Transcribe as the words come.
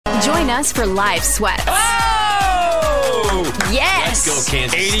Join us for live sweats. Oh! Yes! Let's go,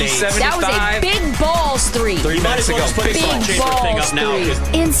 Kansas 80, State. 75. That was a big balls three. 3 minutes ago. Put this Big thing balls up now.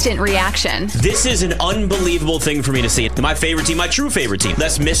 three. Instant reaction. This is an unbelievable thing for me to see. My favorite team, my true favorite team.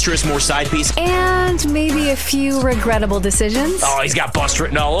 Less mistress, more side piece. And maybe a few regrettable decisions. Oh, he's got bust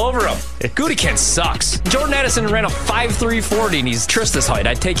written all over him. Gutekunst sucks. Jordan Addison ran a 5.3 40, and he's Trista's height.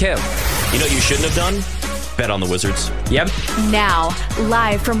 I'd take him. You know what you shouldn't have done? Bet on the Wizards. Yep. Now,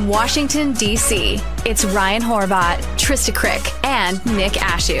 live from Washington, D.C., it's Ryan Horvat, Trista Crick, and Nick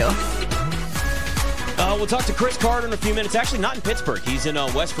Ashew. We'll talk to Chris Carter in a few minutes. Actually, not in Pittsburgh. He's in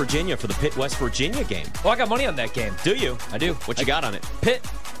West Virginia for the Pitt-West Virginia game. Oh, I got money on that game. Do you? I do. What you got on it? Pitt,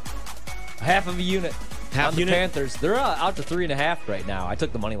 half of a unit. Half on unit? the Panthers. They're out to 3.5 right now. I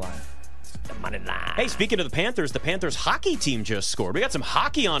took the money line. The money line. Hey, speaking of the Panthers hockey team just scored. We got some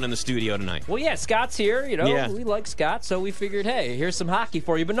hockey on in the studio tonight. Well, yeah, Scott's here. You know, Yeah. we like Scott, so we figured, hey, here's some hockey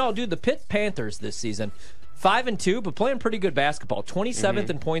for you. But no, dude, the Pitt Panthers this season, 5-2, but playing pretty good basketball.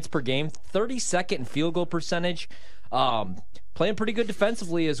 27th in points per game, 32nd in field goal percentage. Playing pretty good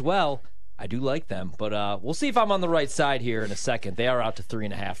defensively as well. I do like them, but we'll see if I'm on the right side here in a second. They are out to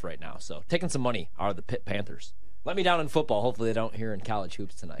 3.5 right now, so taking some money are the Pitt Panthers. Let me down in football. Hopefully they don't hear in college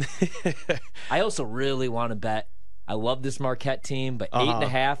hoops tonight. I also really want to bet. I love this Marquette team, but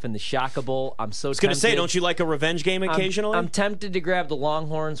 8.5 in the Shaka Bowl. I'm so tempted. I was going to say, don't you like a revenge game occasionally? I'm tempted to grab the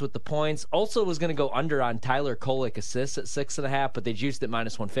Longhorns with the points. Also was going to go under on Tyler Kolek assists at 6.5, but they juiced it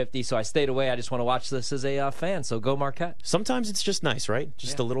 -150, so I stayed away. I just want to watch this as a fan, so go Marquette. Sometimes it's just nice, right?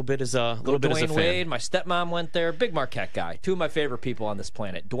 Just a little bit as a Dwayne fan. Wade, my stepmom went there. Big Marquette guy. Two of my favorite people on this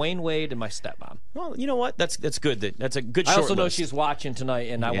planet, Dwayne Wade and my stepmom. Well, you know what? That's good. That's a good short I also know list. she's watching tonight,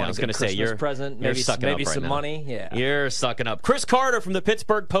 and I want was to get a gonna say, Christmas present, you're maybe sucking up right some now. money. Yeah. You're sucking up. Chris Carter from the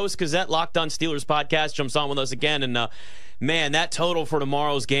Pittsburgh Post-Gazette, Locked On Steelers podcast, jumps on with us again. And, man, that total for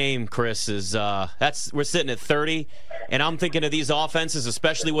tomorrow's game, Chris, is we're sitting at 30. And I'm thinking of these offenses,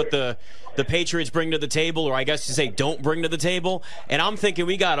 especially what the Patriots bring to the table, or I guess you say don't bring to the table. And I'm thinking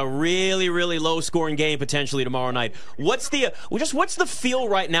we got a really, really low-scoring game potentially tomorrow night. What's the feel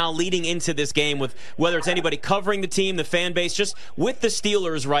right now leading into this game with whether it's anybody covering the team, the fan base, just with the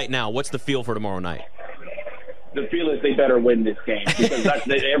Steelers right now? What's the feel for tomorrow night? The feel is they better win this game because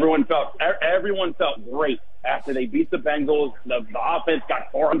everyone felt great after they beat the Bengals. The offense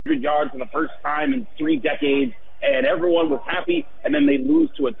got 400 yards for the first time in 3 decades, and everyone was happy. And then they lose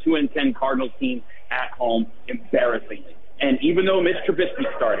to a 2-10 Cardinals team at home, embarrassingly. And even though Mitch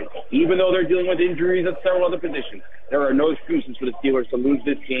Trubisky started, even though they're dealing with injuries at several other positions, there are no excuses for the Steelers to lose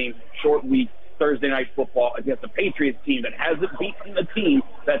this game. Short week, Thursday night football against the Patriots team that hasn't beaten a team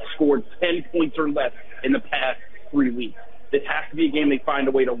that scored 10 points or less in the past 3 weeks. This has to be a game they find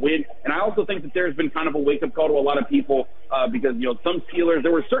a way to win. And I also think that there's been kind of a wake-up call to a lot of people because, you know, some Steelers,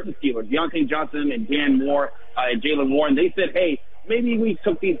 there were certain Steelers, Deontay Johnson and Dan Moore and Jalen Warren, they said, hey, maybe we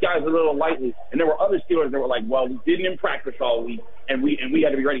took these guys a little lightly. And there were other Steelers that were like, well, we didn't in practice all week, and we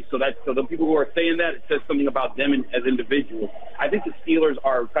had to be ready. So the people who are saying that, it says something about them as individuals. I think the Steelers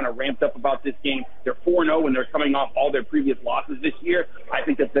are kind of ramped up about this game. They're 4-0, and they're coming off all their previous losses this year. I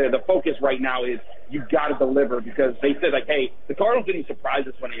think that the focus right now is you've got to deliver because they said, like, hey, the Cardinals didn't surprise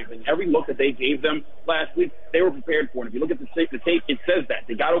us when anything. Every look that they gave them last week, they were prepared for it. If you look at the tape, it says that.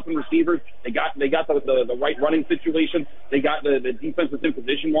 They got open receivers. They got the right running situation. They got the defense was in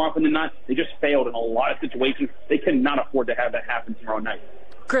position more often than not. They just failed in a lot of situations. They cannot afford to have that happen tomorrow night.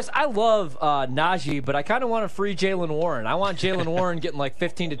 Chris, I love Najee, but I kind of want to free Jalen Warren. I want Jalen Warren getting like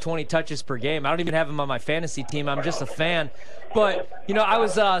 15 to 20 touches per game. I don't even have him on my fantasy team. I'm just a fan. But, you know, I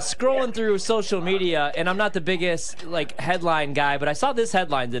was scrolling through social media, and I'm not the biggest, like, headline guy, but I saw this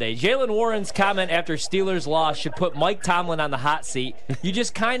headline today. Jalen Warren's comment after Steelers loss should put Mike Tomlin on the hot seat. You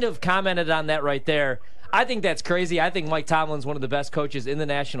just kind of commented on that right there. I think that's crazy. I think Mike Tomlin's one of the best coaches in the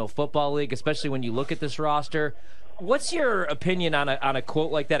National Football League, especially when you look at this roster. What's your opinion on a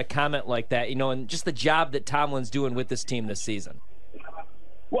quote like that, a comment like that, you know, and just the job that Tomlin's doing with this team this season?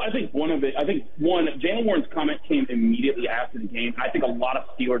 Well, I think Jalen Warren's comment came immediately after the game. I think a lot of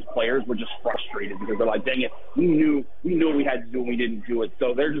Steelers players were just frustrated because they're like, dang it, we knew we had to do it and we didn't do it.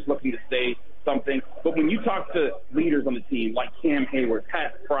 So they're just looking to say something. But when you talk to leaders on the team like Cam Hayward,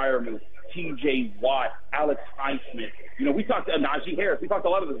 Pat Fryermuth, T.J. Watt, Alex Highsmith, you know, we talked to Najee Harris. We talked to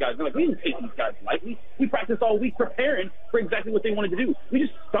a lot of those guys. They're like, we didn't take these guys lightly. We practiced all week preparing for exactly what they wanted to do. We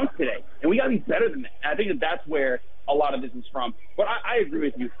just stunk today, and we got to be better than that. And I think that's where a lot of this is from. But I agree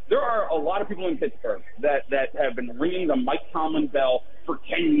with you. There are a lot of people in Pittsburgh that have been ringing the Mike Tomlin bell for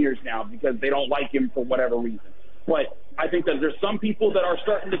 10 years now because they don't like him for whatever reason. But I think that there's some people that are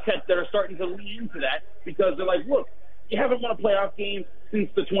starting to lean into that because they're like, look, You haven't won a playoff game since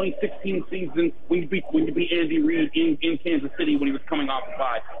the 2016 season when you beat Andy Reid in Kansas City when he was coming off a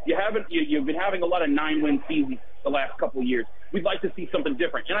bye. You've been having a lot of 9-win seasons the last couple of years. We'd like to see something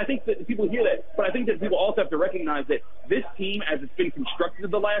different. And I think that people hear that, but I think that people also have to recognize that this team, as it's been constructed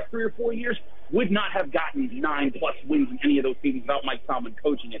the last 3 or 4 years, would not have gotten 9+ wins in any of those seasons without Mike Tomlin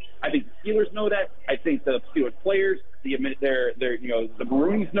coaching it. I think the Steelers know that. I think the Steelers players, the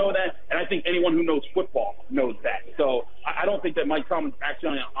Maroons know that, and I think anyone who knows football knows that. So I don't think that Mike Tomlin's actually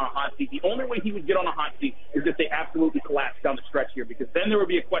on a hot seat. The only way he would get on a hot seat is if they absolutely collapse down the stretch here, because then there would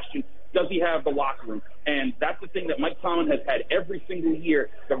be a question, does he have the locker room? And that's the thing that Mike Tomlin has had every single year.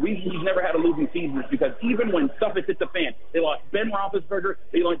 The reason he's never had a losing season is because even when stuff has hit the fan, they lost Ben Roethlisberger,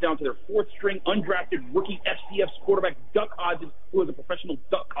 they went down to their 4th-string undrafted rookie FCS quarterback Duck Hodges, who is a professional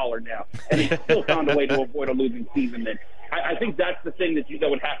duck caller now, and they still found a way to avoid a losing season. Then I think that's the thing that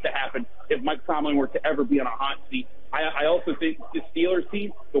would have to happen if Mike Tomlin were to ever be on a hot seat. I also think the Steelers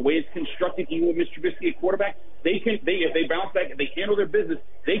team, the way it's constructed, even with Mr. Trubisky at quarterback, if they bounce back, if they handle their business,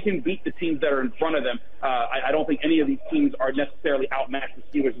 they can beat the teams that are in front of them. I don't think any of these teams are necessarily outmatched the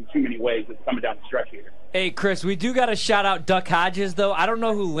Steelers in too many ways. It's coming down the stretch here. Hey, Chris, we do got to shout out Duck Hodges, though. I don't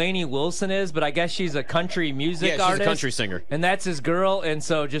know who Lainey Wilson is, but I guess she's a country music artist. Yeah, she's a country singer. And that's his girl, and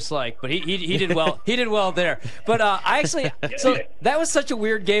so but he did well. He did well there. But so that was such a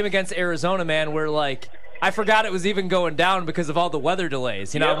weird game against Arizona, man, where, I forgot it was even going down because of all the weather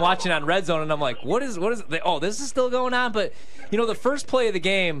delays. I'm watching on Red Zone, and I'm like, what is oh, this is still going on? But, the first play of the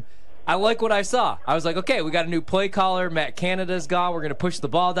game, I like what I saw. I was like, okay, we got a new play caller. Matt Canada's gone. We're going to push the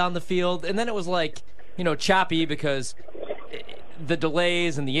ball down the field. And then it was choppy because the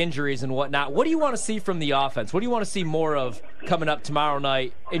delays and the injuries and whatnot. What do you want to see from the offense? What do you want to see more of coming up tomorrow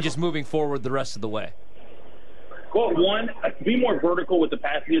night and just moving forward the rest of the way? Well, one, be more vertical with the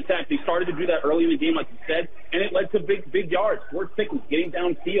passing attack. They started to do that early in the game, like you said, and it led to big yards, 4th pickings, getting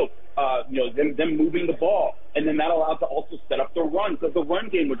downfield, them moving the ball, and then that allowed to also set up the run because the run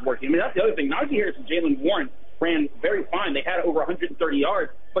game was working. I mean, that's the other thing. Najee Harris and Jaylen Warren ran very fine. They had over 130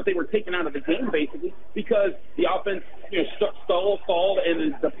 yards, but they were taken out of the game basically because the offense, stalled,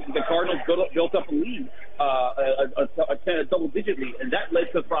 and the Cardinals built up a lead, a double-digit lead, and that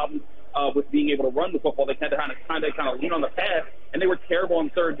led to problems with being able to run the football. They had to kind of lean on the pass, and they were terrible on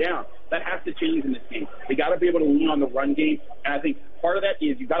 3rd down. That has to change in this game. They got to be able to lean on the run game, and I think part of that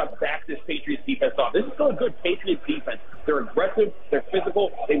is you got to back this Patriots defense off. This is still a good Patriots defense. They're aggressive. They're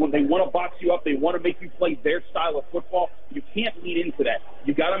physical. They want to box you up. They want to make you play their style of football. You can't lean into that.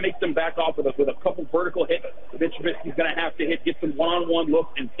 You got to make them back off with a couple vertical hits. Mitch Trubisky's going to have to get some one-on-one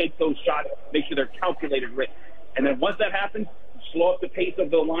looks and take those shots, make sure they're calculated risks. And then once that happens, slow up the pace of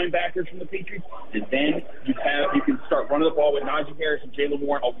the linebackers from the Patriots, and then you can start running the ball with Najee Harris and Jaylen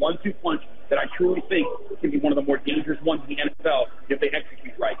Warren, a 1-2 punch that I truly think can be one of the more dangerous ones in the NFL if they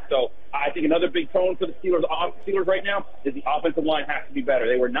execute right. So I think another big tone for the Steelers right now is the offensive line has to be better.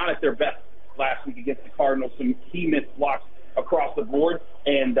 They were not at their best last week against the Cardinals. Some key missed blocks across the board,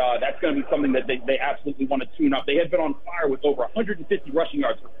 and that's going to be something that they absolutely want to tune up. They had been on fire with over 150 rushing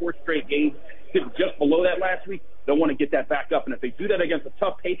yards for 4 straight games, sitting just below that last week. They'll want to get that back up, and if they do that against a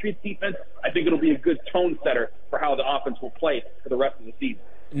tough Patriots defense, I think it'll be a good tone setter for how the offense will play for the rest of the season.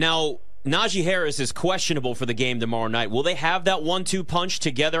 Now, Najee Harris is questionable for the game tomorrow night. Will they have that 1-2 punch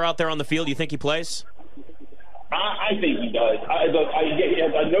together out there on the field? You think he plays? I think he does. I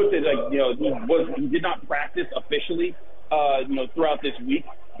noted that he did not practice officially throughout this week,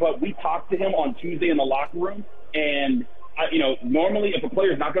 but we talked to him on Tuesday in the locker room, and normally if a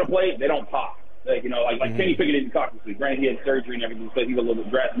player's not going to play, they don't talk. Kenny Pickett didn't talk this week. Granted, he had surgery and everything, so he's a little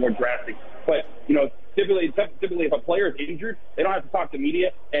bit more drastic. But typically, if a player is injured, they don't have to talk to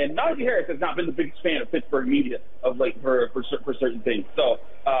media. And Najee Harris has not been the biggest fan of Pittsburgh media of late for certain things. So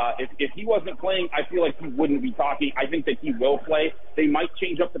if he wasn't playing, I feel like he wouldn't be talking. I think that he will play. They might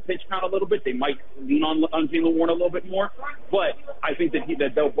change up the pitch count a little bit. They might lean on Jaylen Warren a little bit more. But I think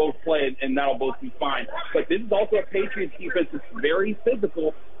that they'll both play, and that'll both be fine. But this is also a Patriots defense that's very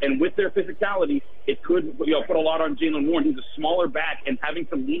physical, and with their physicality, it could put a lot on Jaylen Warren. He's a smaller back, and having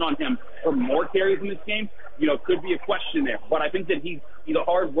to lean on him for more carries in this game, could be a question there. But I think that he's a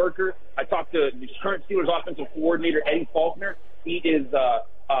hard worker. I talked to the current Steelers offensive coordinator, Eddie Faulkner. He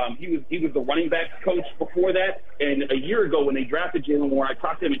was the running backs coach before that. And a year ago when they drafted Jaylen Warren, I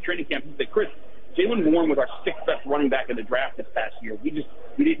talked to him at training camp. He said, Chris, Jaylen Warren was our 6th best running back in the draft this past year. We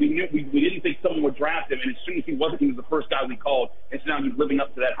didn't think someone would draft him, and as soon as he wasn't, he was the first guy we called. And so now he's living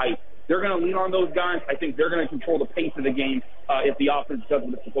up to that hype. They're going to lean on those guys. I think they're going to control the pace of the game if the offense does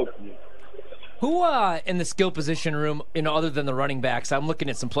what it's supposed to do. Who in the skill position room, other than the running backs, I'm looking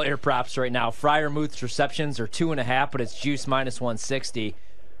at some player props right now. Freiermuth's receptions are 2.5, but it's juice minus 160.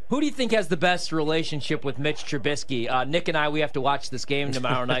 Who do you think has the best relationship with Mitch Trubisky? Nick and I, we have to watch this game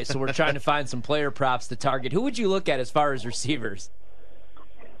tomorrow night, so we're trying to find some player props to target. Who would you look at as far as receivers?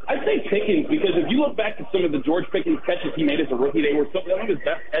 I'd say Pickens, because if you look back at some of the George Pickens catches he made as a rookie, they were some of his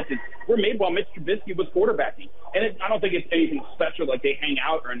best catches were made while Mitch Trubisky was quarterbacking. And I don't think it's anything special, like they hang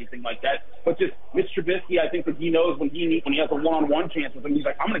out or anything like that. But just Mitch Trubisky, I think that he knows when he has a one-on-one chance with him, he's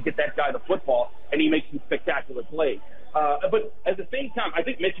like, I'm going to get that guy the football, and he makes some spectacular plays. But at the same time, I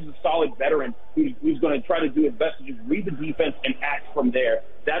think Mitch is a solid veteran who's going to try to do his best to just read the defense and act from there.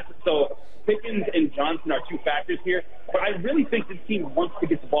 So Pickens and Johnson are two factors here. But I really think this team wants to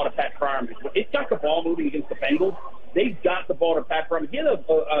get the ball to Pat Freiermuth. It's got the ball moving against the Bengals. They've got the ball to Pat Freiermuth. He had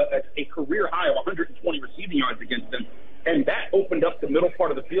a career high of 120 receiving yards against them. And that opened up the middle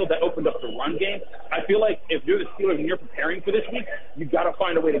part of the field. That opened up the run game. I feel like if you're the Steelers and you're preparing for this week, you've got to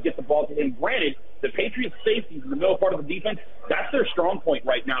find a way to get the ball to him. Granted, the Patriots' safeties in the middle part of the defense, that's their strong point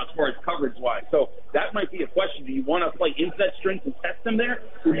right now as far as coverage-wise. So that might be a question. Do you want to play into that strength and test them there?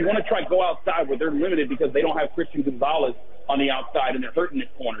 Or do you want to try to go outside where they're limited because they don't have Christian Gonzalez on the outside and they're hurting this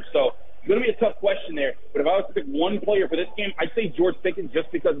corner? So it's going to be a tough question there. But if I was to pick one player for this game, I'd say George Pickens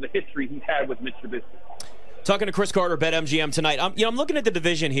just because of the history he's had with Mitch Trubisky. Talking to Chris Carter, BetMGM tonight. I'm looking at the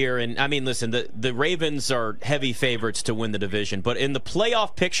division here, and I mean, listen, the Ravens are heavy favorites to win the division, but in the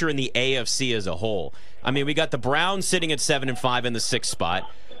playoff picture in the AFC as a whole, I mean, we got the Browns sitting at 7-5 in the 6th spot.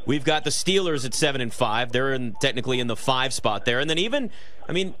 We've got the Steelers at 7-5. They're technically in the 5 spot there, and then even,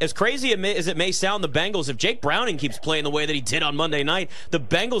 I mean, as crazy as it may sound, the Bengals, if Jake Browning keeps playing the way that he did on Monday night, the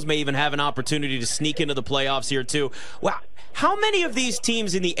Bengals may even have an opportunity to sneak into the playoffs here too. Wow. How many of these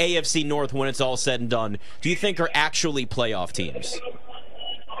teams in the AFC North, when it's all said and done, do you think are actually playoff teams?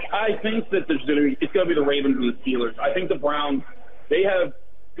 I think that it's going to be the Ravens and the Steelers. I think the Browns, they have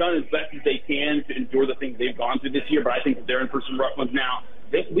done as best as they can to endure the things they've gone through this year, but I think that they're in for some rough ones now.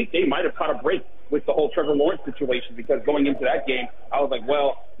 This week they might have caught a break with the whole Trevor Lawrence situation, because going into that game, I was like,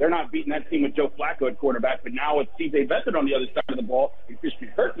 well, they're not beating that team with Joe Flacco at quarterback, but now with C.J. Beathard on the other side of the ball and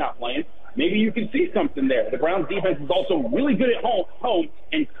Christian Kirk not playing, maybe you can see something there. The Browns defense is also really good at home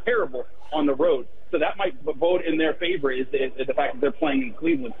and terrible on the road. So that might vote in their favor is the fact that they're playing in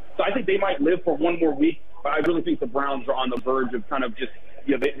Cleveland. So I think they might live for one more week, but I really think the Browns are on the verge of kind of just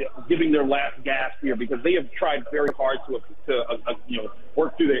giving their last gasp here, because they have tried very hard to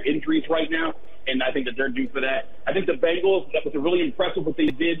work through their injuries right now, and I think that they're due for that. I think the Bengals, that was really impressive what they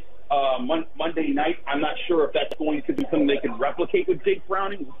did Monday night. I'm not sure if that's going to be something they can replicate with Jake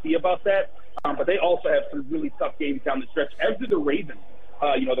Browning. We'll see about that. But they also have some really tough games down the stretch, as do the Ravens.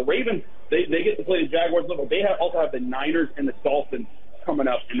 The Ravens, they get to play the Jaguars, but they also have the Niners and the Dolphins coming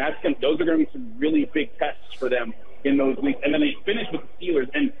up, and those are going to be some really big tests for them in those weeks. And then they finish with the Steelers.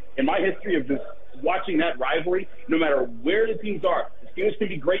 And in my history of just watching that rivalry, no matter where the teams are, the Steelers can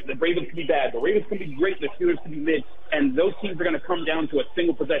be great, the Ravens can be bad. The Ravens can be great, the Steelers can be mid. And those teams are going to come down to a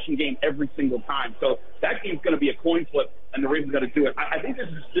single possession game every single time. So that game's going to be a coin flip, and the Ravens got to do it. I think this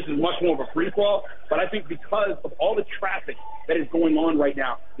is much more of a free-for-all, but I think because of all the traffic that is going on right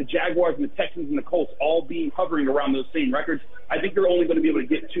now, the Jaguars and the Texans and the Colts all hovering around those same records, I think they're only going to be able to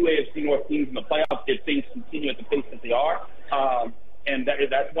get 2 AFC North teams in the playoffs if things continue at the pace that they are. And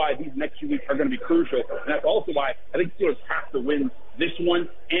that's why these next few weeks are going to be crucial. And that's also why I think Steelers have to win this one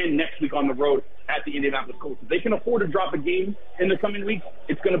and next week on the road at the Indianapolis Colts. If they can afford to drop a game in the coming weeks,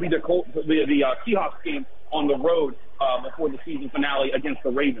 it's going to be the Seahawks game on the road before the season finale against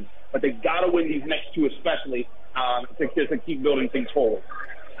the Ravens. But they've got to win these next two especially to keep building things forward.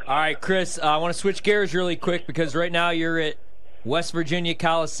 All right, Chris, I want to switch gears really quick because right now you're at West Virginia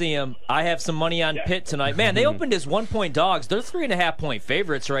Coliseum. I have some money on Pitt tonight. Man, they opened as 1-point dogs. They're 3.5-point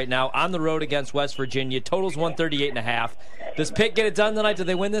favorites right now on the road against West Virginia. Total's 138.5. Does Pitt get it done tonight? Do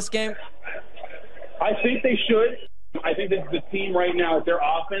they win this game? I think they should. I think that the team right now, their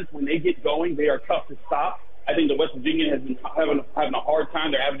offense, when they get going, they are tough to stop. I think the West Virginia has been having a hard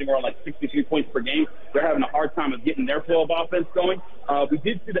time. They're averaging around like 63 points per game. They're having a hard time of getting their flow of offense going. We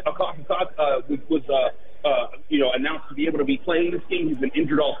did see that Akasa was announced to be able to be playing this game. He's been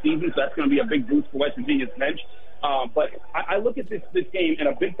injured all season, so that's going to be a big boost for West Virginia's bench. But I look at this game, and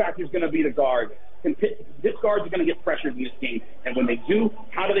a big factor is going to be the guard. This guards are going to get pressured in this game, and when they do,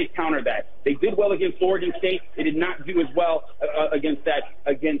 how do they counter that? They did well against Oregon State. They did not do as well against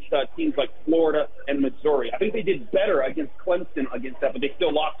teams like Florida and Missouri. I think they did better against Clemson against that, but they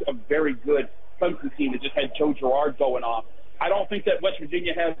still lost to a very good Clemson team that just had Joe Girard going off. I don't think that West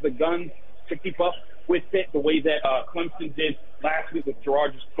Virginia has the guns to keep up with it the way that Clemson did last week with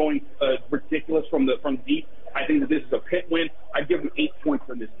Gerard just going ridiculous from deep. I think that this is a Pitt win. I'd give them 8 points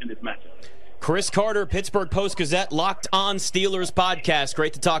in this matchup. Chris Carter, Pittsburgh Post-Gazette, Locked On Steelers podcast.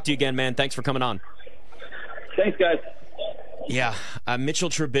 Great to talk to you again, man. Thanks for coming on. Thanks, guys. Yeah, Mitchell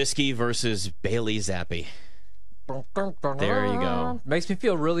Trubisky versus Bailey Zappi. There you go. Makes me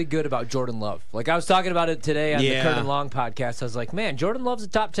feel really good about Jordan Love. Like, I was talking about it today on the Curtin Long podcast. I was like, man, Jordan Love's a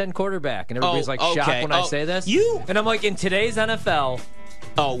top 10 quarterback. And everybody's shocked when I say this. And I'm like, in today's NFL,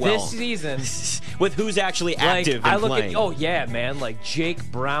 this season, with who's actually active and playing. Like Jake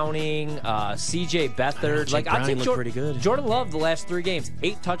Browning, C.J. Beathard. I think pretty good. Jordan Love the last 3 games,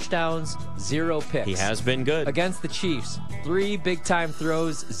 8 touchdowns, 0 picks. He has been good against the Chiefs. 3 big-time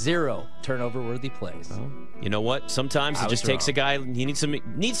throws, 0 turnover-worthy plays. Well, you know what? Sometimes it just takes a guy. He needs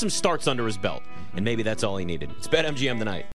some starts under his belt, and maybe that's all he needed. It's BetMGM tonight.